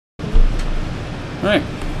Alright.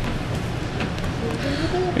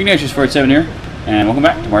 Ignatius47 here, and welcome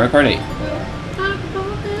back to Mario Kart 8.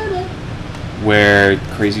 Where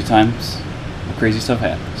crazy stuff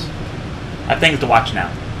happens. I think it's to watch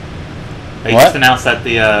now. They What? just announced that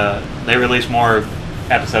they released more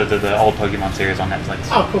episodes of the old Pokemon series on Netflix.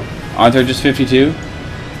 Oh, cool. Aren't there just 52?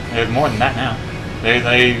 There's more than that now.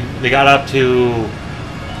 They got up to...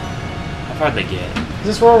 How far did they get? Is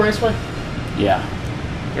this Royal Raceway? Yeah.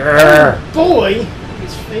 Grrr. Boy,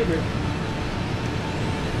 his favorite.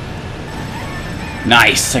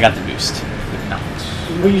 Nice, I got the boost.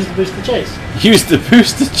 We use the boost to chase. Use the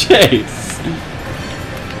boost to chase.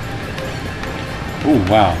 Oh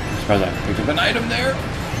wow! I'm surprised I picked up an item there.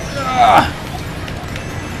 Ah.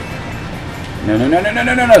 No!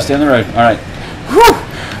 Stay on the road. All right. Whew.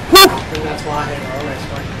 And that's why I hate Royal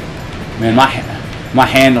Raceway. Man, my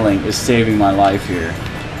handling is saving my life here.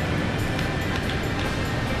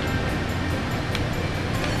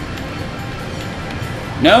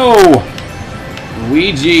 No!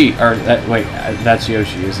 Luigi, or that, wait, that's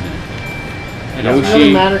Yoshi, isn't it? It Does it Yoshi.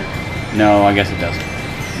 really matter? No, I guess it doesn't.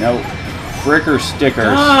 No. Fricker stickers.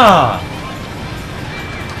 Ah!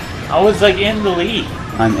 I was like in the lead.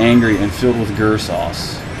 I'm angry and filled with gur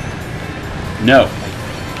sauce. No.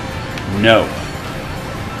 No.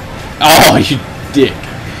 Oh, you dick.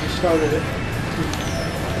 You started it.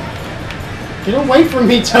 Get away from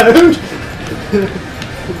me, Toad!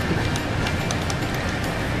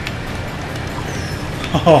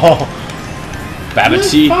 Oh.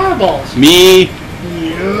 Babbity. Fireballs! Me.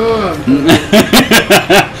 Yeah.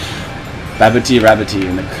 Babbity rabbity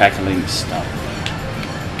and the crackling stuff.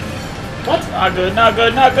 What? Not good, not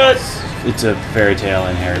good, not good. It's a fairy tale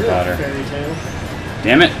in Harry Potter. Fairy tale.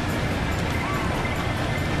 Damn it.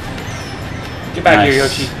 Get back Nice. here,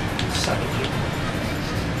 Yoshi. Suck it,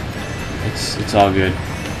 It's all good.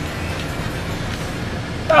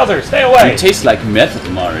 Bowser, stay away. You taste like meth,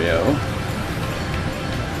 Mario.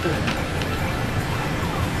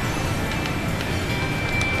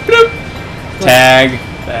 Bloop. Tag.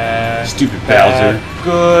 Bad. Stupid Bad. Bowser.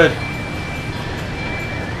 Good.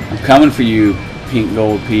 I'm coming for you, pink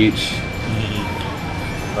gold peach.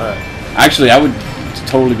 But Actually, I would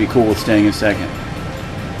totally be cool with staying in second.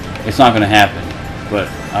 It's not going to happen, but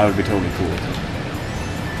I would be totally cool with it.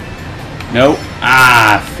 Nope.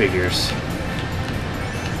 Ah, figures.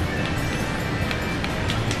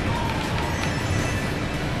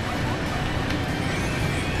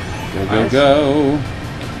 Go, go, Nice. go.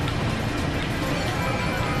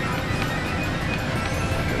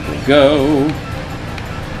 Go, go, go.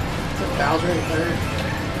 Is it Bowser in third?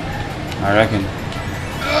 I reckon.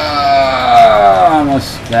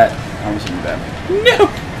 Almost hit me back. No!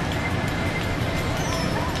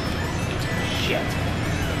 shit.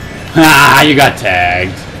 Ah, you got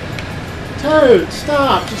tagged. Toad,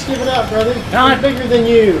 stop! Just give it up, brother. Not- I'm bigger than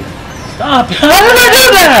you. Stop. How did I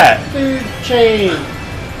do that? Food chain.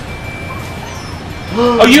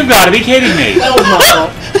 Oh, you've got to be kidding me. That was my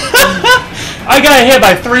fault. I got hit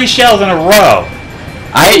by 3 shells in a row.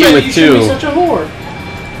 I hit you You with should be 2. such a whore.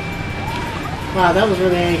 Wow, that was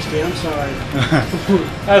really angsty. I'm sorry.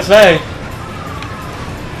 I say.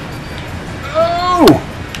 Oh!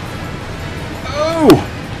 Oh!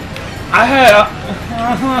 I had.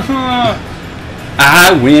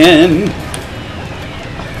 I win!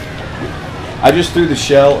 I just threw the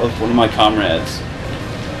shell of one of my comrades.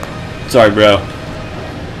 Sorry, bro.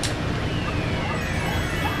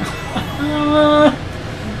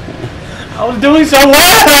 I was doing so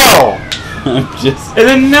well. I'm just... And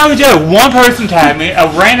then no joke, one person tagged me, a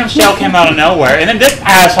random shell came out of nowhere, and then this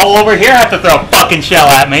asshole over here had to throw a fucking shell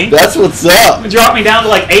at me. That's what's up! It dropped me down to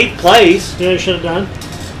like 8th place. You know what you should have done?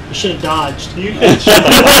 You should have dodged. You I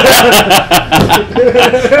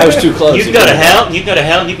was too close. You can go to hell, you can go to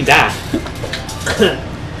hell, and you can die.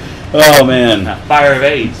 Oh, man. Fire of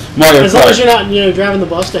AIDS. Mario As long as Kart. you're not, driving the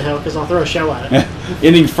bus to hell, because I'll throw a shell at it.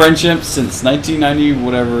 Ending friendship since 1990,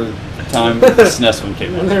 whatever time the SNES one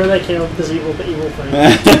came And out. there they came up with this evil thing.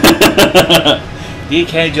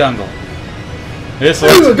 DK Jungle. This Ooh, a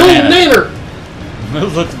looks golden bananas. nanner!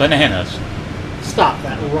 This looks bananas. Stop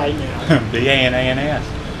that right now. B-A-N-A-N-A-S.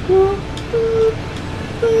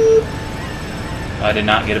 I did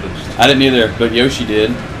not get a boost. I didn't either, but Yoshi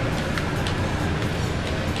did.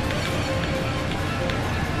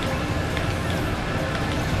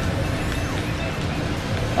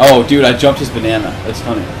 Oh, dude, I jumped his banana. That's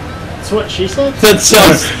funny. That's what she said? That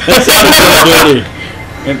sounds really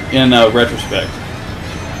dirty in retrospect.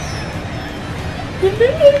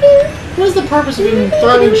 What is the purpose of even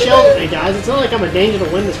throwing shells at me, guys? It's not like I'm a danger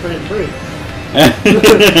to win this Grand Prix.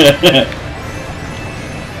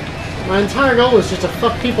 My entire goal is just to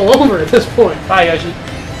fuck people over at this point. Bye, Yoshi.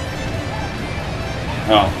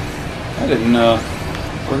 Oh. That didn't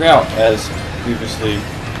work out as previously.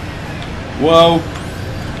 Whoa.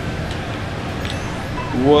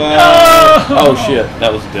 Whoa. No! Oh shit,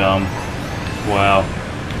 that was dumb. Wow.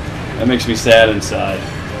 That makes me sad inside.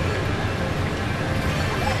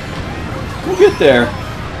 We'll get there.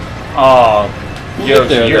 Oh, We'll Yoshi, get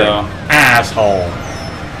there you're though. an asshole.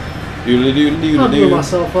 Doodly doodly I blew doodly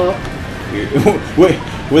myself up. Wait,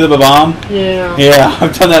 with a bomb? Yeah. Yeah,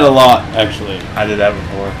 I've done that a lot, actually. I did that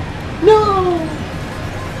before. No!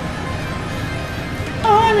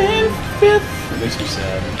 I'm in fifth. It makes me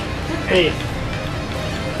sad. Hey,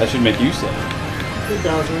 That should make you sad. it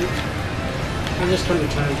doesn't. I'm just coming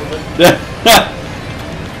to terms with it.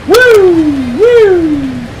 Woo! Woo!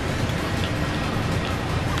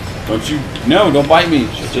 Don't you... No, don't bite me.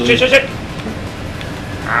 Shit.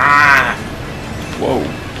 Ah! Whoa.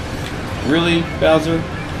 Really, Bowser?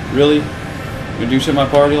 Really? You gonna do shit at my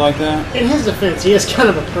party like that? In his defense, he is kind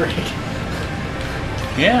of a prick.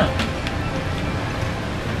 Yeah.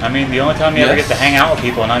 I mean, the only time you ever Yes. get to hang out with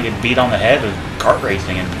people and not get beat on the head is kart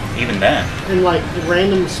racing, and even then. And like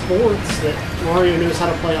random sports that Mario knows how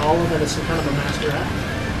to play all of it is some kind of a master at.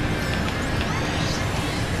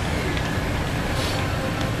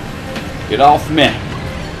 Get off me.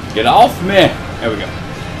 Get off me. There we go.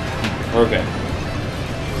 We're okay.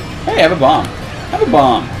 Hey, have a bomb. Have a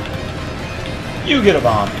bomb. You get a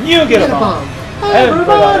bomb, and you get a bomb.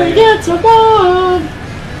 Everybody gets a bomb!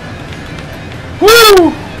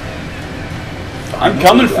 Woo! I'm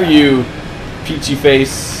coming for you, peachy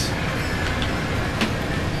face.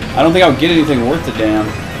 I don't think I'll get anything worth a damn.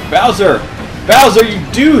 Bowser! Bowser, you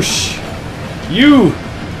douche! You!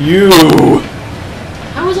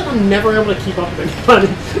 How is it I'm never able to keep up with anybody?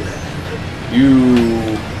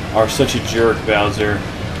 You are such a jerk, Bowser.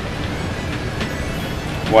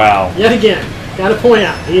 Wow. Yet again, gotta point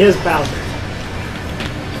out, he is Bowser.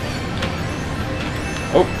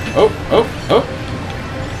 Oh.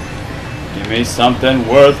 Give me something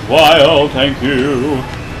worthwhile, thank you.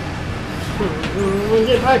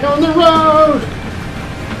 Get back on the road!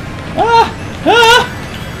 Ah!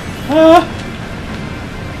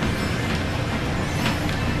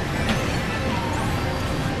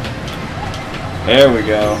 There we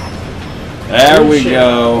go. There we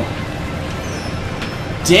go.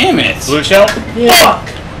 Damn it! Blue shell? Yeah.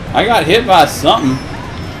 Fuck! I got hit by something.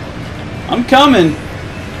 I'm coming.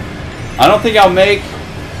 I don't think I'll make...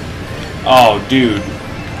 Oh, dude.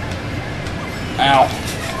 Ow.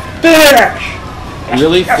 Finish!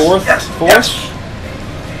 Really? Yes, Fourth? yes, Fourth? yes.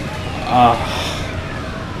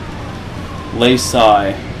 Lay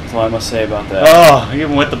sigh. That's all I must say about that. Oh,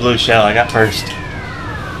 even with the blue shell, I got first.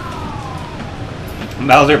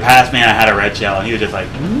 Bowser passed me and I had a red shell, and he was just like,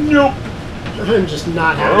 nope. I'm just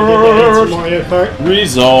not having a good day in Mario Kart.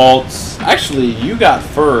 Results. Actually, you got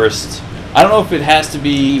first. I don't know if it has to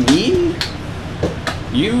be me.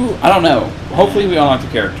 You? I don't know. Hopefully we unlock the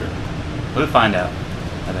character. We'll find out.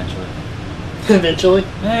 Eventually. Eventually.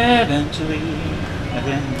 Eventually.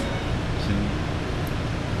 Soon.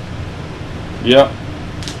 Yep.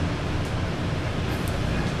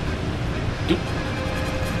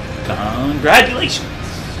 Congratulations.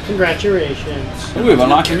 Congratulations. Ooh, we've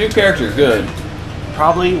unlocked a new character. Good.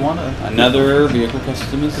 Probably one of... Another vehicle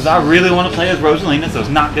customization. Because I really want to play as Rosalina, so it's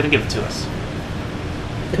not going to give it to us.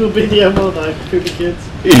 It'll be the MO of the Koopa Kids.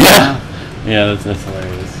 Yeah. Yeah, that's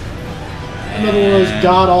hilarious. Another one of those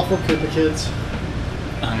god-awful Koopa Kids.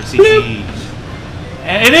 100 cc's.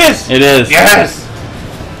 And it is! It is. Yes!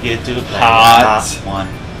 Get to play Hot. one.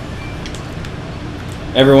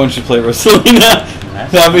 Everyone should play Rosalina.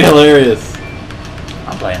 That'd be hilarious.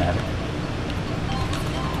 I'm playing that.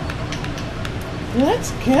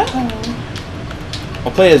 Let's go.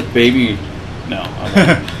 I'll play as baby. No. I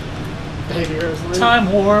won't. Baby Rosalie.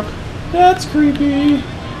 Time warp. That's creepy.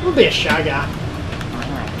 We'll be a shy guy.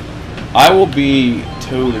 I will be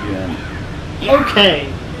Toad again. Okay.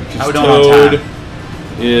 How we doing on Toad time?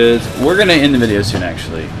 is... We're going to end the video soon,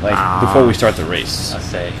 actually. Like, before we start the race. Let's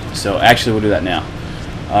say. So, actually, we'll do that now.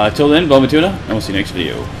 Till then, Blow Matuna, and we'll see you next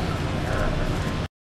video.